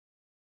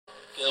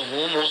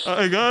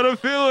I got a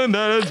feeling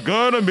that it's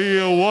gonna be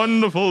a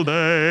wonderful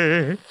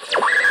day.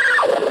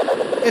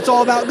 It's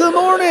all about good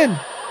morning.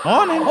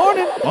 Morning.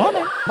 Morning.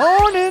 Morning.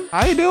 Morning.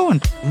 How you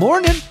doing?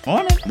 Morning.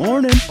 Morning.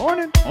 Morning.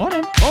 Morning.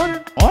 Morning.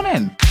 Morning.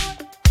 Morning.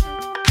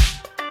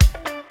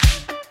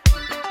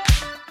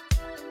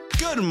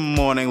 Good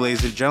morning,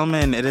 ladies and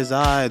gentlemen. It is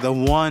I, the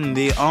one,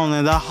 the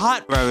only, the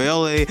hot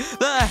ravioli,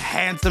 the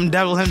handsome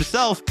devil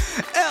himself,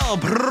 El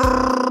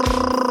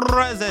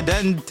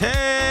Presidente,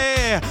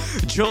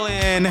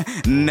 Julian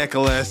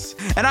Nicholas.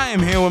 And I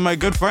am here with my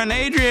good friend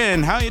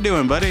Adrian. How you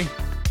doing, buddy?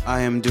 I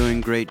am doing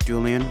great,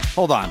 Julian.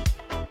 Hold on.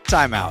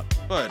 Time out.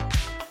 Good.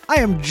 I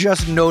am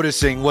just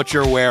noticing what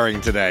you're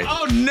wearing today.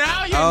 Oh,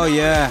 now you Oh, notice.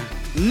 yeah.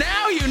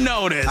 Now you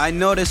notice. I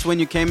noticed when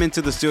you came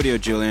into the studio,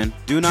 Julian.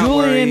 Do not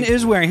Julian worry.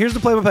 is wearing, here's the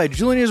play-by-play.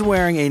 Julian is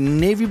wearing a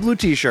navy blue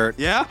t-shirt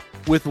Yeah?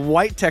 with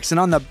white text, and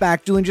on the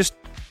back, Julian, just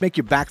make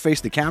your back face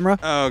the camera.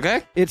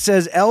 Okay. It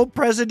says El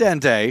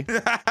Presidente,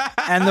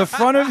 and the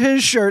front of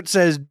his shirt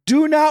says,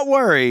 do not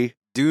worry.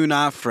 Do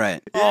not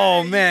fret.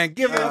 Oh, man,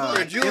 give it up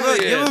for Give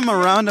Julian. him a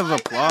round of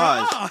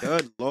applause. Yeah.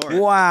 Good Lord.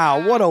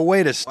 Wow, what a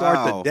way to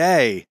start the Wow.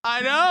 day.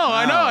 I know.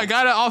 I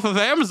got it off of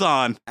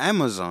Amazon.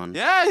 Amazon.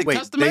 Yeah, Wait,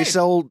 custom they made.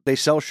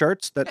 sell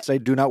shirts that say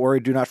 "Do not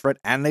worry, do not fret,"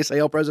 and they say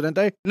 "El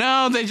Presidente."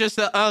 No, they just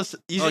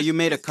You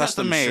made a it's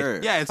custom made.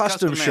 shirt. Yeah, it's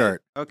Custom made.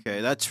 shirt.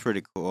 Okay, that's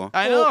pretty cool.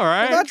 I know, Well,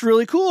 right? that's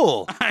really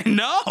cool, I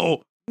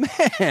know.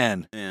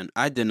 man. Man,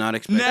 I did not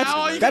expect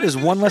Now that. you That is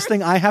one less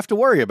thing I have to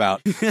worry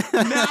about.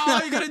 Now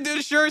all you gotta do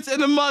the shirts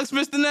and the mugs,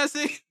 Mr.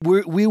 Nessie.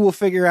 We will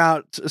figure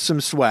out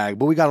some swag,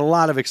 but we got a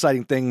lot of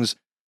exciting things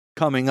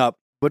coming up.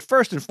 But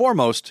first and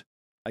foremost,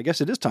 I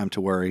guess it is time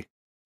to worry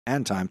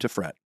and time to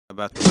fret.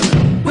 About the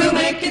weather. We'll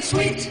make it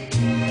sweet.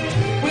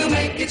 We'll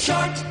make it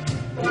short.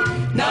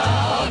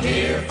 Now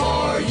here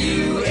for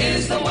you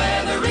is the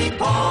weather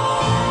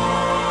report.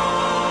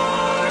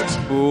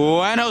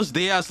 Buenos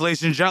dias,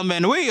 ladies and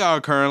gentlemen. We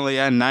are currently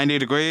at 90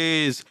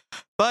 degrees.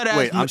 But as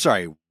Wait, I'm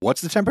sorry.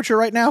 What's the temperature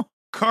right now?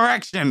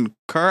 correction.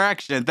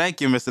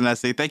 Thank you, Mr.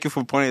 Nessie. Thank you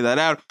for pointing that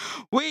out.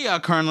 We are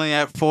currently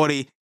at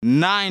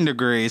 49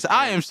 degrees.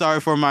 I am sorry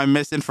for my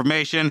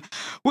misinformation.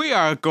 We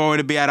are going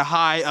to be at a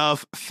high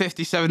of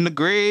 57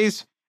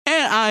 degrees.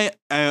 And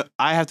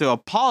I have to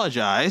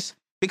apologize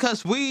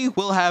because we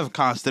will have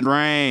constant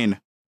rain.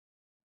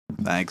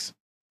 Thanks.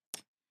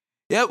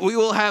 Yep, we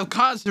will have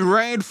constant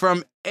rain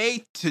from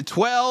 8 to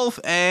 12,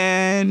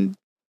 and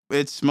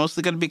it's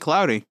mostly going to be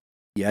cloudy.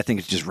 Yeah, I think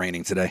it's just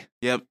raining today.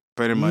 Yep,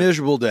 pretty much.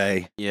 Miserable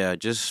day. Yeah,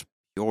 just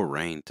pure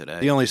rain today.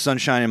 The only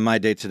sunshine in my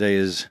day today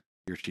is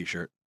your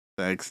t-shirt.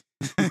 Thanks.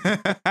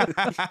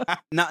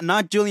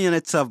 Not Julian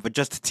itself, but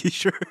just a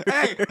t-shirt.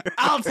 Hey,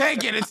 I'll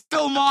take it. It's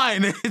still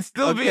mine. It's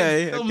still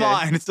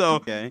mine. So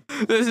Okay.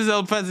 this is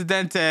El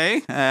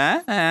Presidente.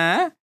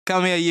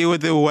 Coming at you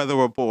with the weather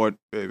report,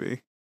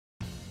 baby.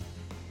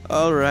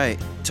 All right,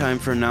 time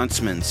for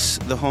announcements.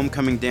 The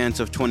Homecoming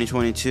Dance of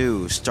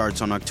 2022 starts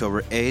on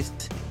October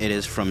 8th. It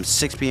is from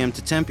 6 p.m.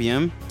 to 10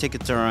 p.m.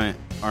 Tickets are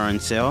on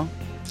sale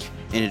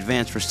in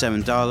advance for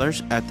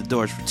 $7, at the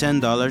doors for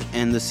 $10,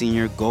 and the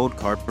senior gold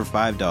card for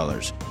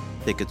 $5.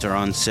 Tickets are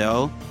on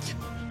sale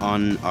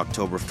on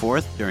October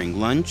 4th during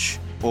lunch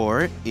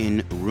or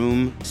in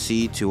room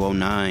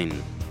C209.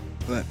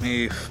 Let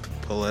me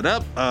pull it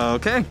up.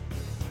 Okay.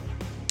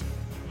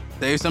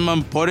 Save some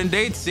important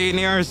dates,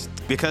 seniors,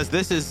 because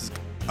this is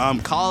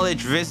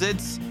college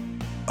visits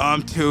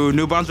to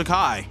New Brunswick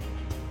High.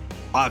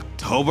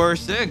 October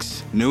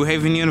 6th, New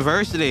Haven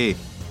University.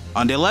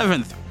 On the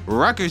 11th,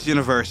 Rutgers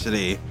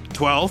University.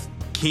 12th,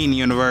 Keene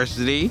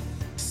University.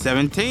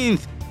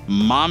 17th,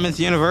 Monmouth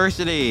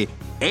University.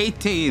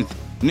 18th,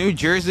 New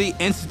Jersey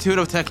Institute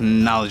of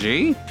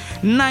Technology.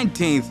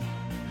 19th,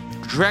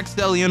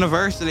 Drexel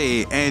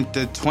University, and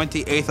the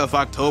 28th of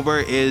October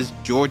is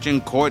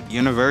Georgian Court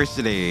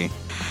University.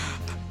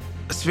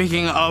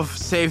 Speaking of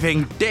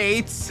saving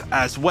dates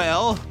as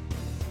well,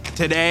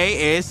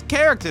 today is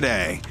Character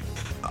Day.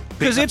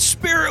 Because it's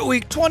Spirit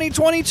Week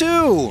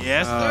 2022.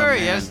 Yes, Oh, sir.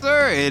 man. Yes,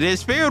 sir. It is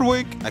Spirit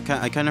Week.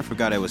 I kind of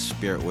forgot it was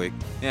Spirit Week.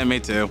 Yeah, me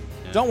too.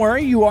 Don't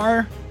worry, you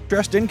are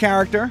dressed in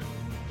character.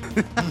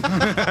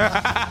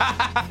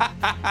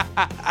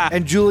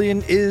 And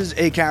Julian is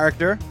a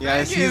character.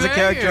 Yes, Thank you, he's a thank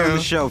character on you.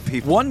 the show,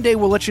 people. One day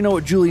we'll let you know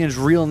what Julian's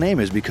real name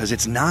is because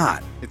it's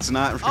not. It's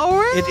not. Oh,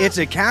 really? It's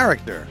a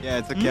character. Yeah,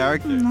 it's a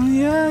character.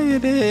 Yeah,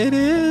 it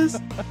is.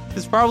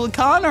 It's probably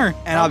Connor.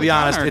 And I'll be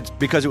honest, Connor. it's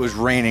because it was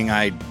raining,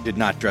 I did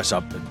not dress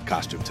up in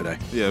costume today.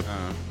 Yep.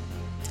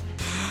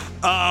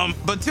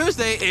 But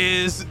Tuesday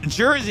is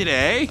Jersey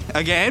Day.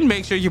 Again,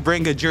 make sure you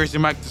bring a jersey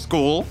mic to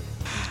school.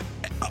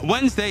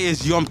 Wednesday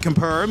is Yom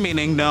Kippur,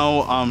 meaning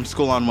no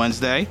school on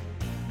Wednesday.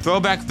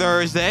 Throwback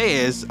Thursday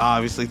is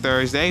obviously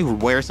Thursday.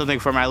 Wear something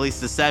from at least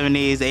the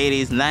 70s,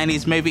 80s,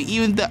 90s, maybe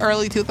even the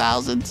early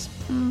 2000s.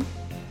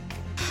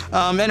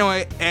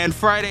 Anyway, and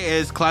Friday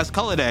is Class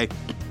Color Day.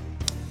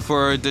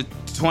 For the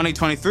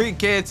 2023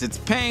 kids, it's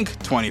pink.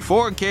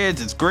 24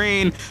 kids, it's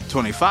green.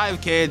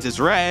 25 kids, it's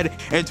red.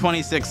 And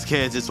 26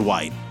 kids, it's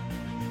white.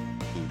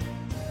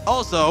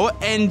 Also,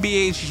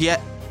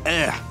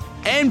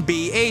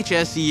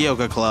 NBHS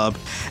Yoga Club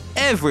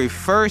every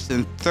first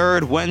and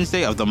third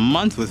Wednesday of the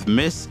month with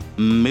Miss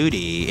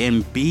Moody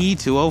in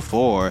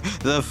B204.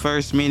 The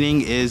first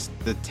meeting is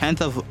the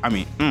 10th of,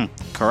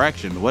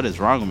 correction, what is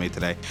wrong with me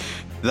today?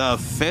 The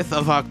 5th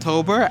of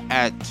October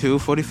at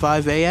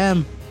 2:45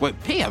 a.m. Wait,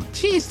 p.m.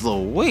 Jeez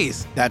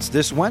Louise. That's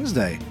this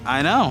Wednesday.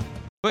 I know.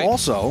 Wait.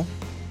 Also,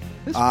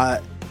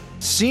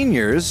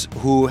 seniors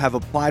who have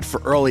applied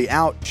for early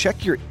out,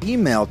 check your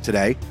email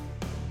today.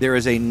 There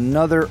is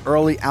another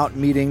early out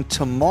meeting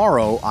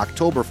tomorrow,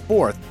 October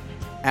 4th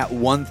at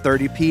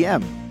 1:30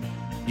 p.m.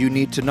 You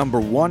need to, number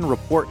one,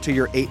 report to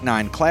your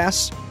 8-9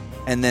 class,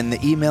 and then the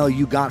email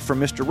you got from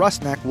Mr.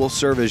 Rusnak will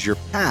serve as your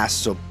pass,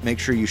 so make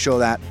sure you show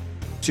that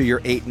to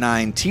your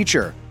 8-9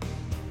 teacher.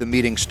 The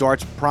meeting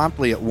starts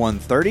promptly at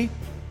 1:30,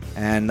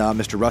 and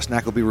Mr.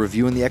 Rusnak will be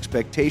reviewing the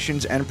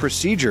expectations and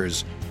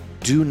procedures.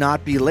 Do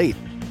not be late.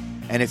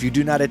 And if you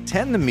do not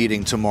attend the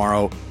meeting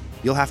tomorrow,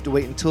 you'll have to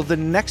wait until the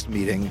next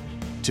meeting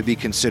to be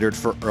considered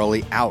for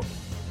early out.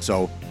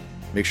 So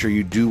make sure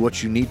you do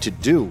what you need to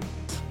do.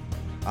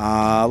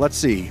 Let's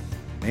see.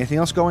 Anything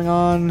else going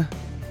on?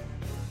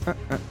 Nope,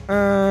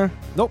 I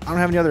don't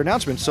have any other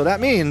announcements, so that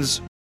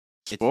means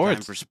It's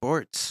time for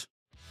sports.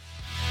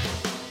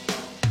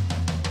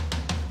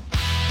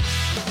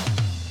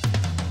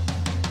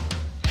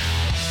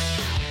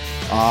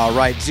 All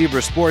right,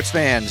 Zebra sports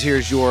fans,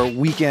 here's your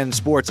weekend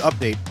sports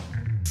update.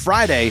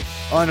 Friday,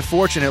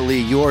 unfortunately,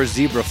 your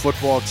Zebra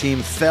football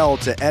team fell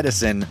to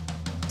Edison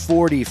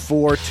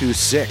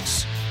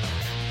 44-6.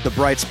 The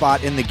bright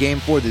spot in the game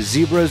for the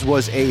Zebras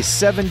was a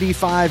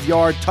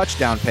 75-yard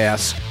touchdown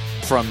pass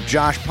from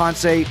Josh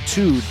Ponce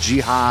to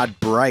Jihad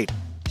Bright.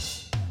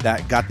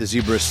 That got the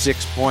Zebras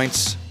 6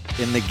 points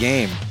in the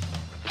game.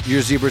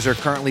 Your Zebras are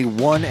currently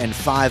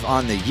 1-5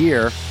 on the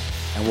year,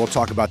 and we'll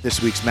talk about this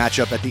week's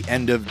matchup at the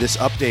end of this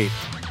update.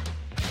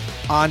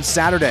 On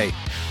Saturday,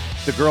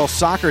 the girls'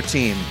 soccer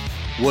team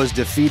was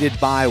defeated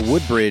by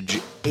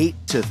Woodbridge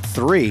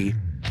 8-3.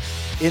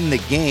 In the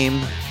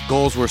game,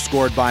 goals were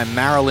scored by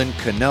Marilyn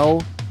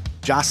Cano,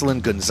 Jocelyn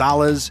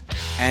Gonzalez,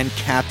 and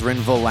Catherine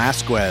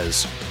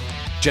Velasquez.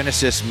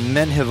 Genesis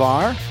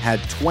Menjivar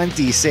had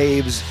 20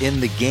 saves in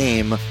the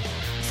game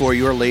for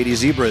your Lady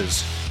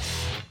Zebras.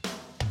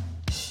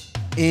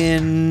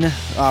 In,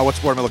 what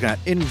sport am I looking at?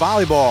 In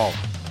volleyball,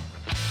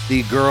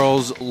 the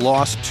girls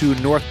lost to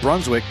North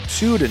Brunswick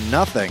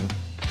 2-0.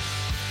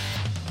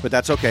 But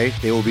that's okay.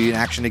 They will be in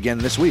action again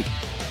this week.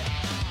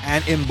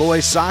 And in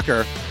boys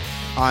soccer,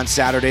 on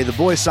Saturday, the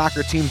boys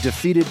soccer team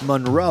defeated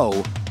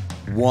Monroe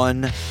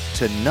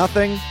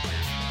 1-0.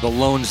 The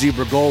lone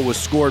Zebra goal was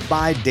scored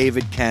by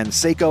David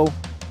Canseco,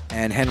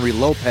 and Henry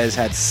Lopez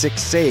had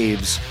 6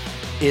 saves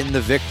in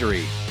the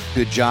victory.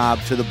 Good job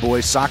to the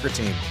boys soccer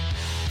team.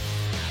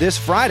 This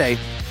Friday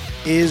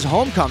is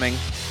homecoming,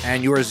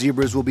 and your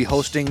Zebras will be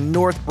hosting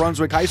North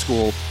Brunswick High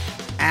School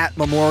at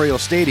Memorial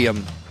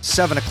Stadium,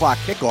 7 o'clock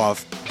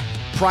kickoff.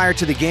 Prior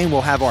to the game,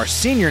 we'll have our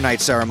senior night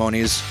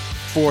ceremonies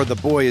for the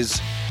boys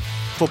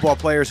football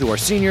players who are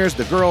seniors,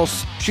 the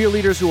girls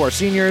cheerleaders who are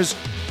seniors,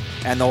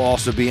 and there'll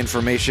also be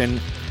information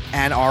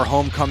and our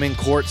homecoming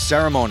court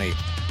ceremony.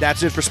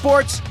 That's it for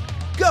sports.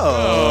 Go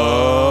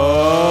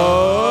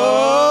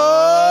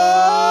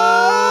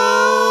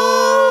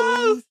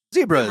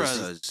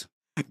Zebras!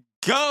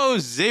 Go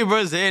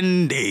Zebras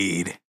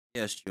indeed.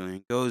 Yes,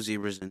 Julian. Go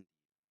Zebras.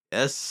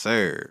 Yes,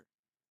 sir.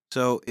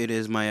 So it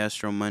is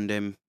Maestro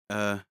Monday,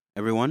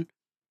 everyone.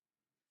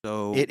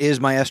 So It is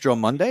Maestro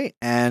Monday,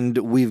 and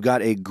we've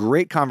got a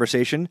great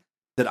conversation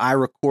that I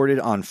recorded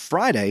on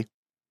Friday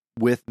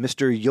with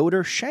Mr.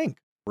 Yoder Shenk,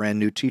 brand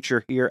new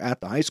teacher here at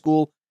the high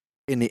school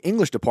in the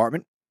English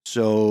department.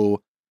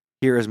 So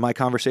here is my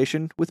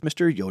conversation with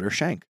Mr. Yoder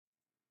Shenk.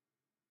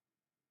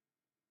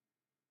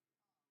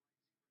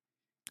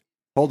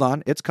 Hold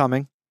on, it's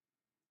coming.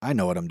 I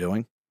know what I'm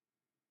doing.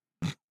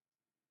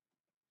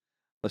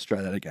 Let's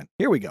try that again.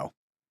 Here we go.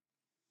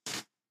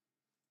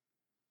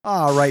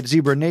 All right,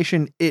 Zebra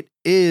Nation, it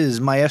is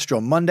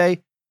Maestro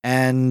Monday,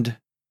 and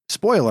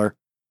spoiler,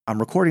 I'm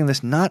recording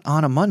this not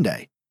on a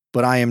Monday,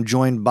 but I am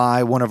joined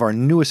by one of our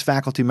newest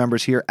faculty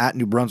members here at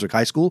New Brunswick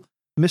High School,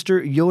 Mr.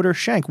 Yoder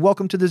Shenk.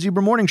 Welcome to the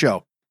Zebra Morning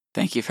Show.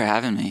 Thank you for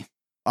having me.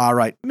 All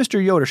right,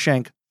 Mr. Yoder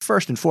Shenk,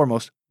 first and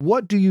foremost,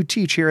 what do you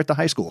teach here at the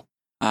high school?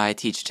 I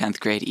teach 10th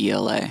grade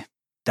ELA.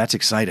 That's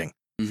exciting.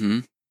 Mm-hmm.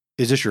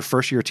 Is this your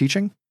first year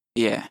teaching?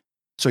 Yeah.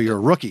 So you're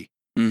a rookie.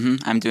 Mm-hmm.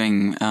 I'm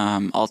doing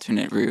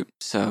alternate route,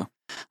 so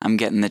I'm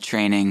getting the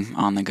training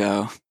on the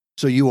go.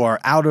 So you are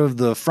out of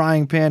the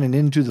frying pan and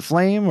into the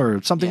flame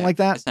or something like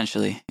that?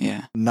 Essentially,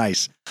 yeah.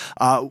 Nice.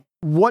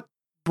 What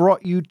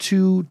brought you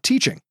to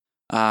teaching?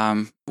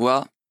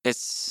 Well,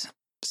 it's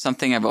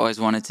something I've always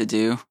wanted to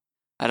do.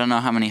 I don't know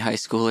how many high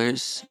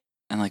schoolers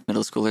and like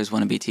middle schoolers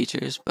want to be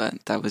teachers,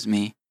 but that was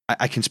me.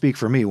 I can speak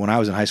for me. When I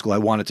was in high school, I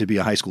wanted to be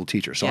a high school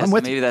teacher. So yeah, I'm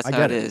with maybe you. that's I how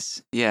get it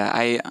is. Yeah,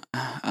 I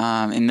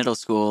in middle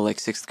school, like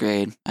 6th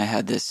grade, I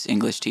had this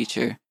English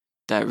teacher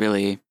that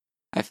really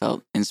I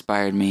felt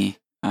inspired me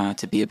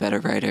to be a better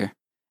writer.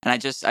 And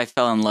I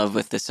fell in love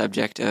with the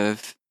subject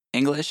of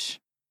English,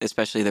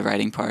 especially the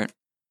writing part.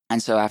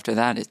 And so after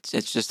that,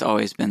 it's just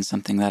always been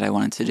something that I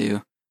wanted to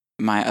do.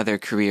 My other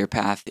career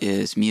path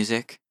is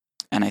music,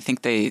 and I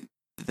think the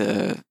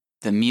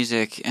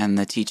music and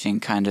the teaching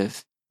kind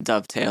of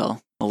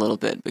dovetail a little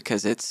bit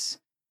because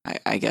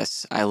I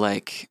guess I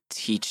like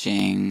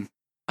teaching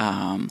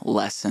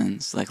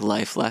lessons, like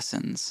life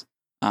lessons,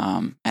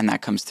 and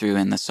that comes through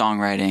in the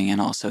songwriting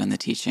and also in the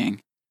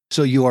teaching.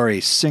 So you are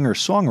a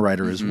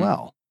singer-songwriter as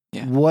well.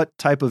 Yeah. What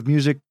type of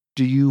music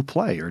do you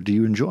play or do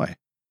you enjoy?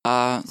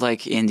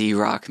 Like indie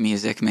rock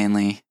music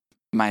mainly.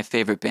 My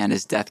favorite band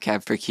is Death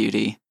Cab for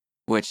Cutie,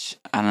 which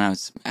I don't know,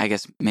 it's I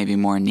guess maybe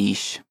more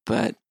niche,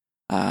 but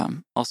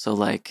also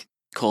like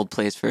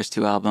Coldplay's first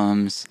 2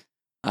 albums.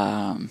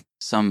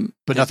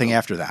 But nothing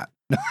after that.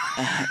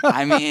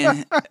 I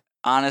mean,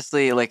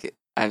 honestly, like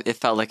it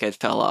felt like it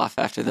fell off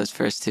after those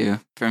first 2,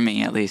 for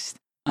me at least.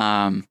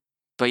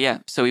 But yeah,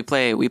 so we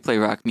play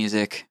rock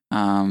music.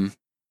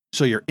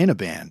 So you're in a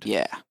band.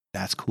 Yeah.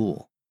 That's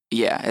cool.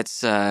 Yeah,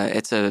 it's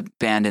a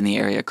band in the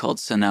area called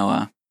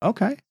Sonoa.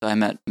 Okay. So I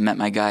met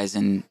my guys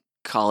in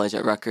college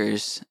at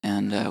Rutgers,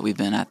 and we've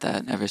been at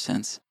that ever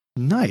since.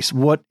 Nice.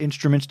 What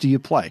instruments do you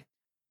play?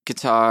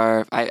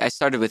 Guitar. I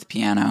started with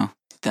piano,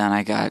 then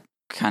I got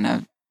kind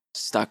of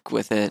stuck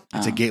with it.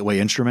 It's a gateway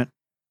instrument.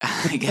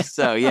 I guess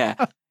so. Yeah,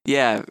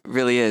 yeah, it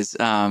really is.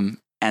 And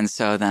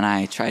so then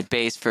I tried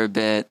bass for a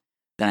bit.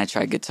 Then I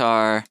tried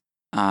guitar.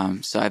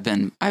 So I've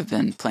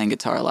been playing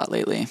guitar a lot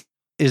lately.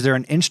 Is there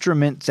an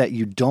instrument that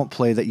you don't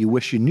play that you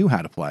wish you knew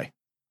how to play?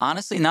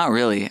 Honestly, not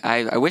really.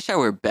 I wish I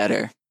were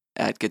better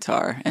at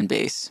guitar and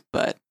bass,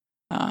 but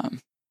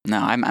no,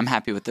 I'm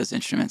happy with those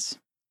instruments.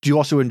 Do you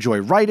also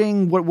enjoy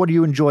writing? What do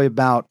you enjoy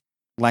about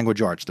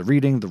language arts? The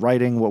reading, the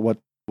writing.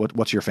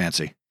 What's your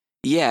fancy?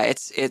 Yeah,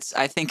 it's.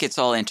 I think it's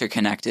all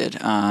interconnected.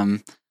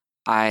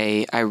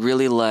 I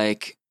really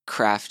like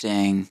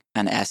crafting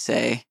an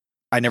essay.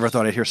 I never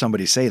thought I'd hear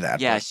somebody say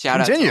that. Yeah,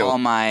 shout out to all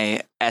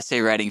my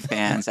essay writing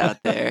fans out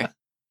there.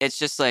 It's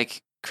just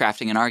like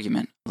crafting an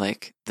argument.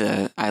 Like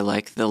I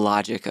like the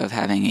logic of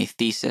having a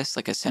thesis,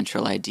 like a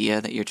central idea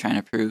that you're trying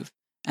to prove,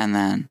 and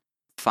then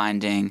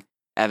finding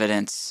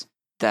evidence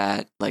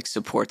that like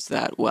supports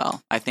that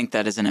well. I think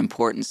that is an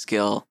important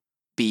skill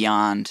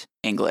beyond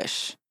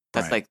English.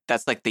 That's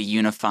like the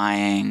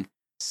unifying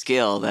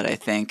skill that I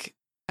think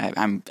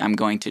I'm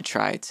going to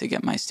try to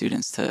get my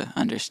students to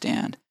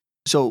understand.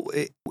 So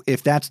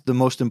if that's the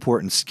most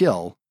important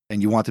skill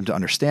and you want them to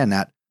understand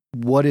that,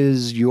 what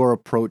is your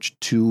approach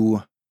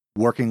to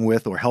working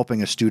with or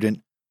helping a student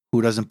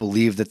who doesn't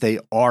believe that they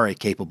are a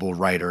capable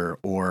writer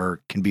or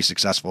can be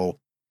successful?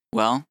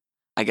 Well,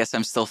 I guess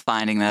I'm still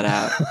finding that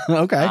out.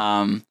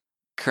 Okay.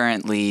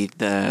 Currently,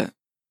 the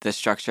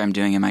structure I'm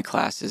doing in my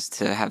class is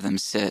to have them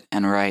sit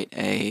and write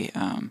a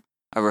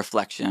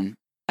reflection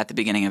at the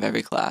beginning of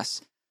every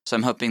class. So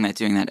I'm hoping that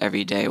doing that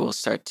every day will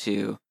start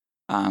to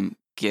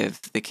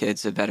give the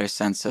kids a better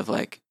sense of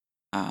like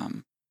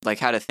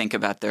how to think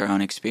about their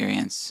own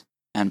experience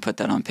and put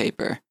that on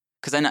paper.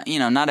 Because I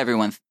know, not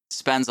everyone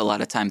spends a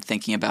lot of time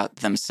thinking about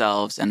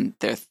themselves and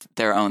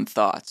their own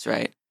thoughts,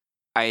 right?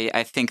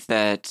 I think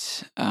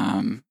that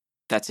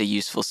that's a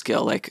useful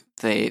skill. Like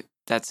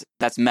that's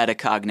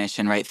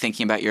metacognition, right?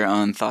 Thinking about your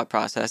own thought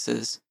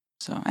processes.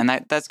 So, and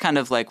that's kind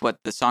of like what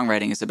the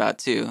songwriting is about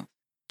too.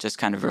 Just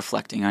kind of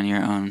reflecting on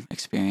your own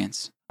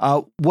experience.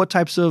 What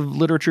types of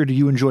literature do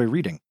you enjoy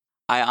reading?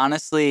 I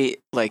honestly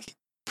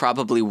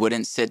probably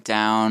wouldn't sit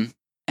down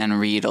and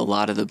read a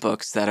lot of the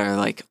books that are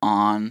like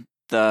on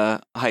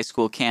the high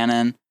school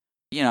canon.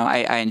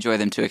 I enjoy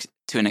them to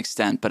an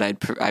extent, but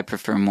I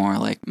prefer more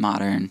like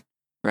modern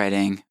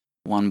writing.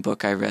 One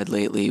book I read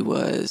lately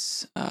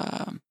was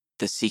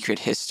The Secret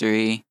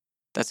History.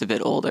 That's a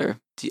bit older.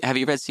 Have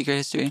you read Secret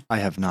History? I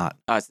have not.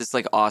 It's this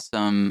like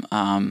awesome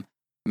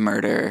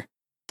murder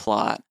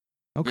plot.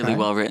 Okay. Really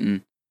well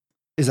written.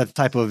 Is that the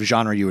type of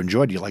genre you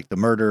enjoy? Do you like the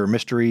murder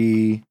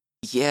mystery?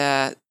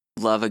 Yeah,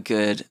 love a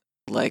good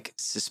like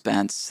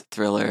suspense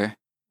thriller.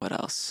 What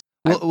else?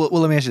 Well,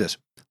 let me ask you this.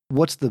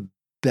 What's the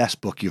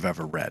best book you've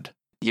ever read?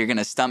 You're going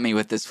to stump me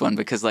with this one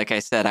because like I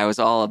said, I was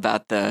all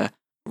about the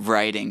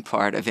writing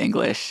part of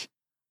English.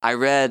 I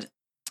read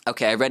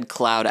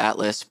Cloud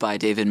Atlas by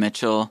David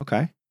Mitchell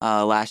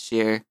last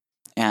year.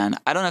 And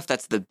I don't know if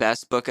that's the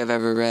best book I've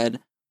ever read,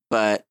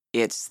 but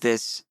it's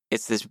this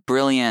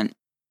brilliant,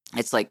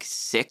 it's like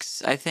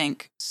 6, I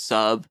think,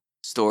 sub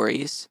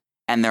stories,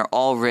 and they're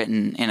all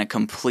written in a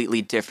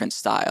completely different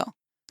style.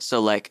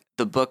 So like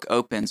the book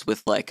opens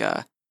with like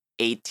a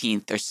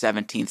 18th or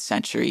 17th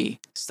century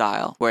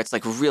style where it's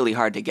like really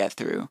hard to get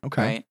through.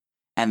 Okay. Right?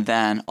 And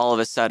then all of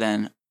a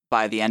sudden,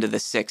 by the end of the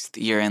 6th,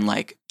 you're in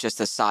like just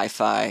a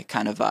sci-fi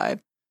kind of vibe.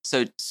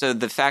 So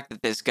the fact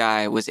that this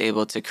guy was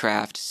able to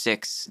craft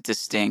 6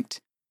 distinct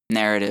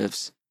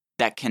narratives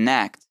that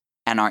connect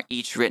and are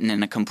each written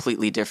in a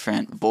completely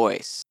different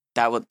voice,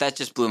 that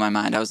just blew my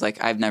mind. I was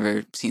like, I've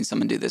never seen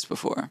someone do this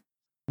before.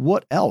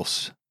 What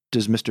else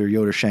does Mr.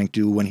 Yoder Shenk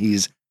do when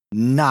he's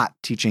not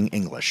teaching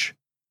English?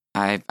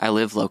 I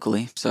live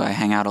locally, so I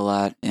hang out a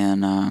lot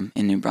in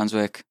New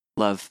Brunswick.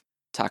 Love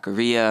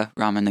Taqueria,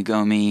 Ramen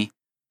Nagomi,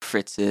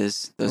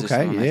 Fritz's. Those are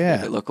some of my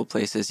favorite local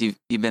places. You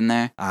been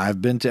there?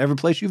 I've been to every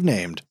place you've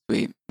named.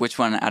 Sweet. Which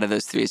one out of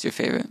those three is your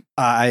favorite?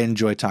 I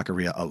enjoy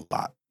Taqueria a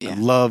lot. I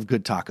love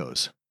good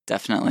tacos.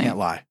 Definitely. Can't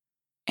lie.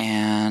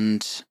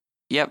 And,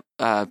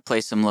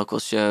 play some local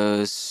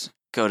shows,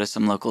 go to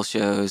some local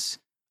shows.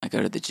 I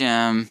go to the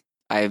gym.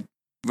 I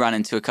run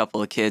into a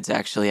couple of kids,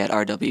 actually, at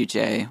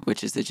RWJ,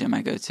 which is the gym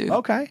I go to.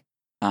 Okay.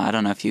 I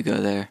don't know if you go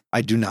there.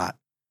 I do not.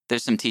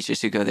 There's some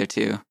teachers who go there,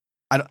 too.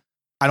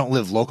 I don't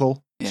live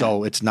local,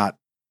 so it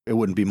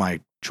wouldn't be my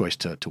choice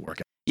to work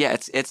out. Yeah,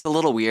 it's a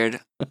little weird,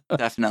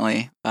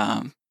 definitely.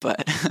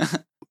 But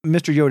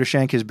Mr. Yoder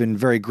Shenk has been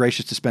very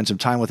gracious to spend some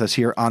time with us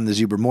here on the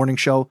Zebra Morning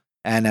Show.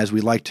 And as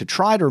we like to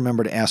try to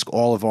remember to ask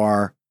all of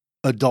our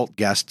adult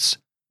guests,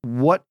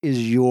 what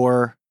is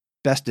your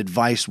best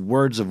advice,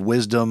 words of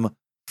wisdom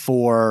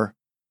for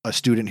a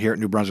student here at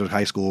New Brunswick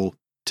High School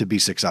to be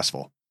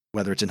successful?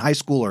 Whether it's in high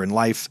school or in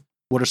life,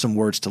 what are some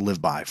words to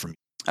live by from you?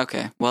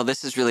 Okay, well,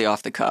 this is really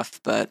off the cuff,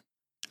 but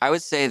I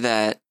would say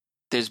that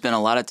there's been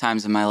a lot of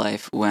times in my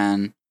life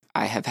when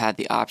I have had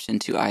the option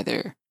to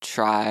either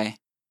try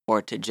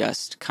or to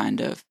just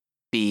kind of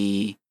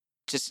be,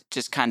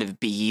 just kind of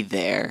be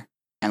there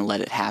and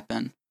let it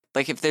happen.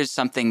 Like if there's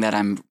something that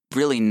I'm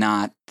really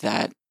not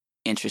that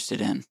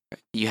interested in,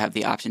 you have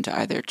the option to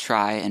either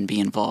try and be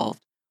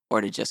involved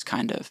or to just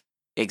kind of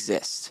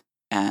exist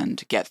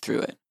and get through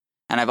it.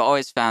 And I've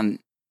always found,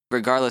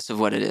 regardless of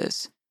what it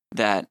is,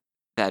 that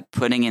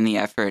putting in the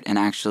effort and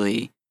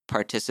actually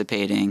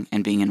participating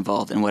and being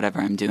involved in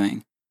whatever I'm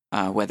doing,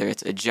 whether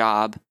it's a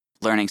job,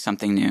 learning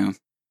something new,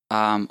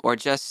 or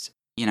just,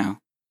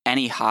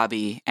 any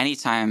hobby,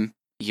 anytime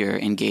you're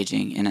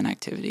engaging in an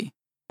activity.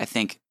 I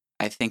think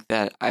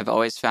that I've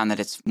always found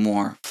that it's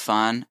more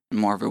fun and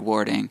more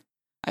rewarding.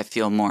 I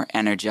feel more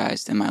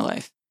energized in my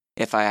life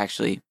if I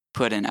actually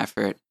put in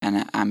effort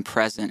and I'm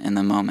present in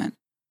the moment,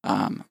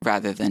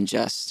 rather than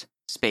just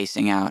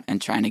spacing out and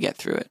trying to get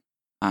through it.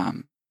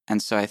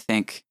 And so I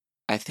think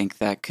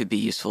that could be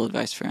useful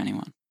advice for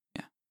anyone.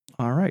 Yeah.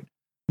 All right.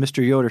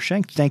 Mr. Yoder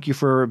Shenk, thank you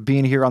for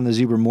being here on the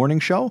Zebra Morning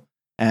Show,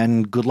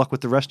 and good luck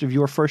with the rest of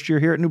your first year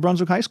here at New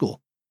Brunswick High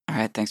School. All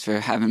right. Thanks for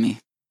having me.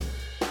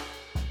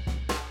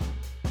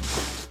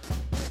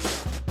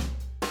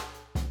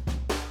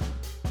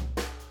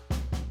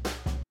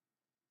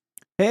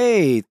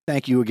 Hey,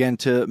 thank you again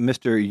to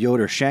Mr.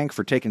 Yoder Shenk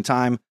for taking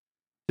time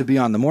to be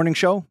on the morning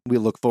show. We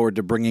look forward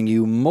to bringing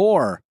you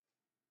more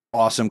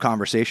awesome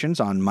conversations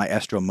on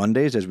Maestro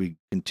Mondays as we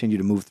continue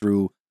to move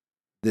through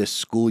this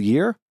school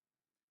year.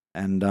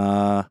 And,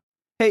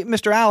 hey,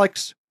 Mr.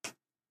 Alex,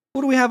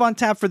 who do we have on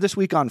tap for this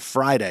week on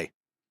Friday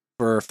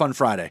for Fun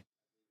Friday?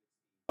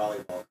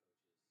 Volleyball.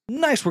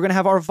 Nice. We're going to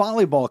have our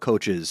volleyball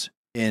coaches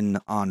in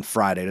on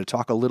Friday to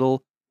talk a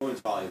little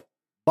women's volleyball.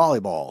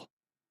 Volleyball.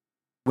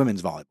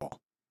 Women's volleyball.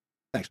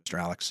 Thanks, Mr.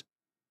 Alex.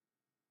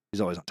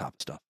 He's always on top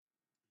of stuff.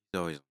 He's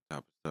always on top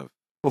of stuff.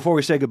 Before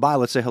we say goodbye,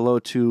 let's say hello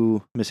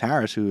to Miss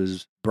Harris, who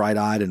is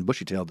bright-eyed and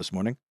bushy-tailed this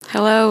morning.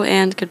 Hello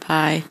and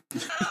goodbye.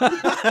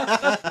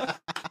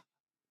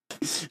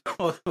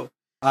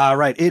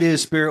 Right. It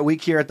is Spirit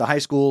Week here at the high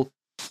school.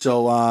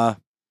 So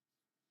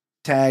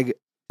tag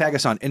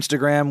us on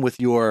Instagram with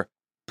your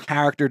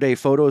Character Day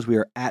photos. We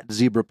are at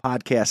Zebra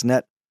Podcast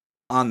Net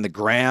on the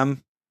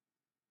gram.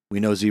 We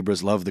know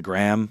zebras love the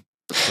gram.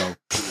 So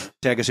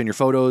tag us in your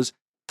photos.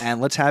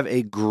 And let's have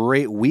a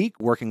great week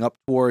working up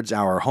towards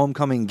our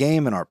homecoming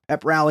game and our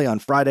pep rally on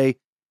Friday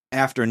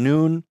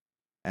afternoon.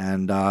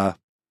 And I'm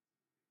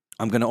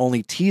going to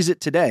only tease it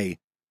today,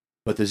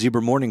 but the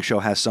Zebra Morning Show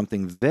has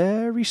something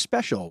very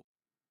special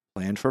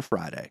planned for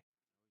Friday.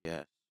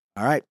 Yeah.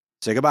 All right.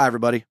 Say goodbye,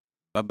 everybody.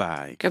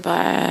 Bye-bye.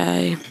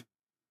 Goodbye.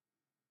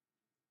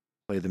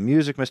 Play the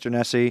music, Mr.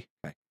 Nessie.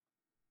 Okay.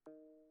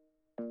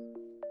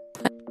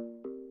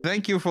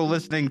 Thank you for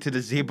listening to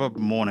the Zebra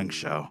Morning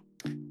Show.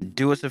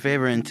 Do us a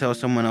favor and tell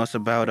someone else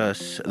about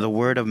us. The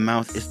word of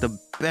mouth is the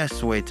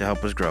best way to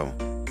help us grow.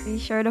 Be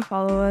sure to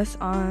follow us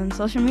on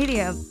social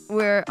media.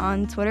 We're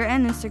on Twitter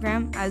and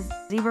Instagram as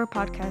Zebra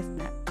Podcast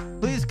Net.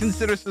 Please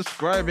consider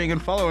subscribing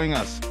and following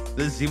us.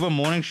 The Zebra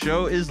Morning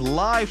Show is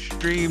live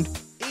streamed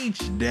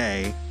each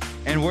day,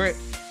 and we're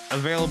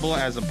available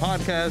as a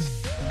podcast.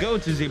 Go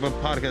to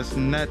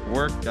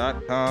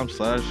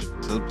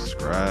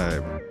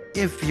zebrapodcastnetwork.com/subscribe.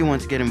 If you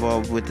want to get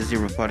involved with the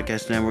Zebra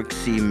Podcast Network,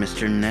 see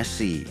Mr.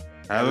 Nessie.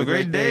 Have a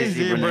great day,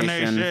 Zebra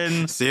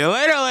Nation. See you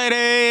later,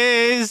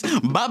 ladies.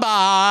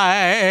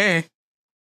 Bye-bye.